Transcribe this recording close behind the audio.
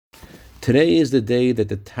Today is the day that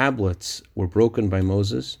the tablets were broken by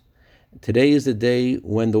Moses. Today is the day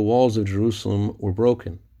when the walls of Jerusalem were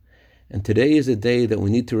broken. And today is the day that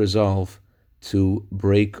we need to resolve to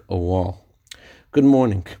break a wall. Good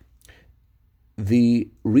morning. The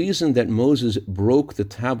reason that Moses broke the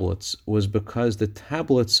tablets was because the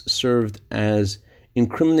tablets served as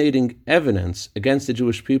incriminating evidence against the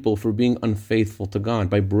Jewish people for being unfaithful to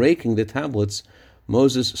God. By breaking the tablets,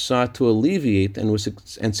 Moses sought to alleviate and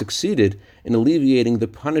succeeded in alleviating the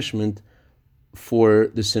punishment for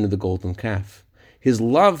the sin of the golden calf. His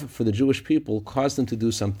love for the Jewish people caused him to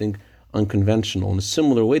do something unconventional. In a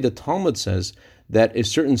similar way, the Talmud says that a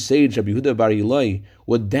certain sage, Rabbi Yehuda bar Ilai,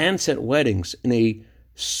 would dance at weddings in a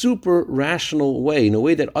super rational way, in a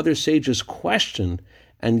way that other sages questioned,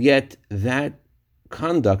 and yet that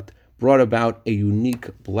conduct brought about a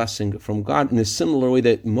unique blessing from God in a similar way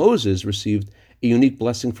that Moses received a unique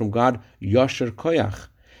blessing from God, Yasher Koyach.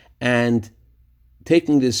 And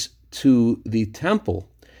taking this to the temple,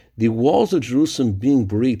 the walls of Jerusalem being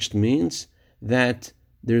breached means that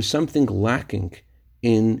there's something lacking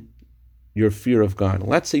in your fear of God.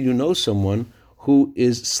 Let's say you know someone who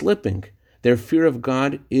is slipping. Their fear of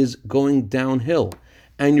God is going downhill.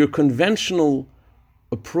 And your conventional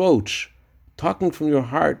approach, talking from your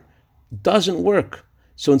heart, doesn't work.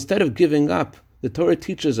 So instead of giving up, the Torah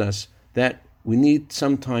teaches us that we need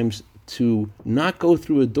sometimes to not go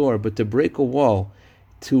through a door, but to break a wall,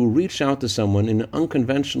 to reach out to someone in an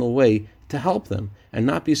unconventional way to help them, and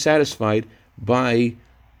not be satisfied by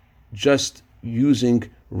just using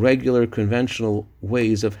regular conventional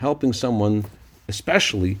ways of helping someone,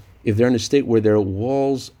 especially if they're in a state where their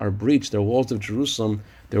walls are breached, their walls of Jerusalem,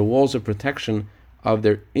 their walls of protection of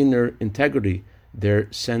their inner integrity,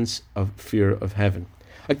 their sense of fear of heaven.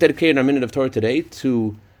 I'd like to dedicate our minute of Torah today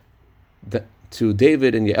to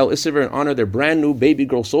David and Yael Issachar and honor their brand new baby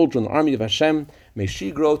girl soldier in the army of Hashem. May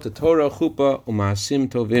she grow to Torah, Chuppah, U'Ma'asim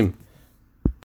Tovim.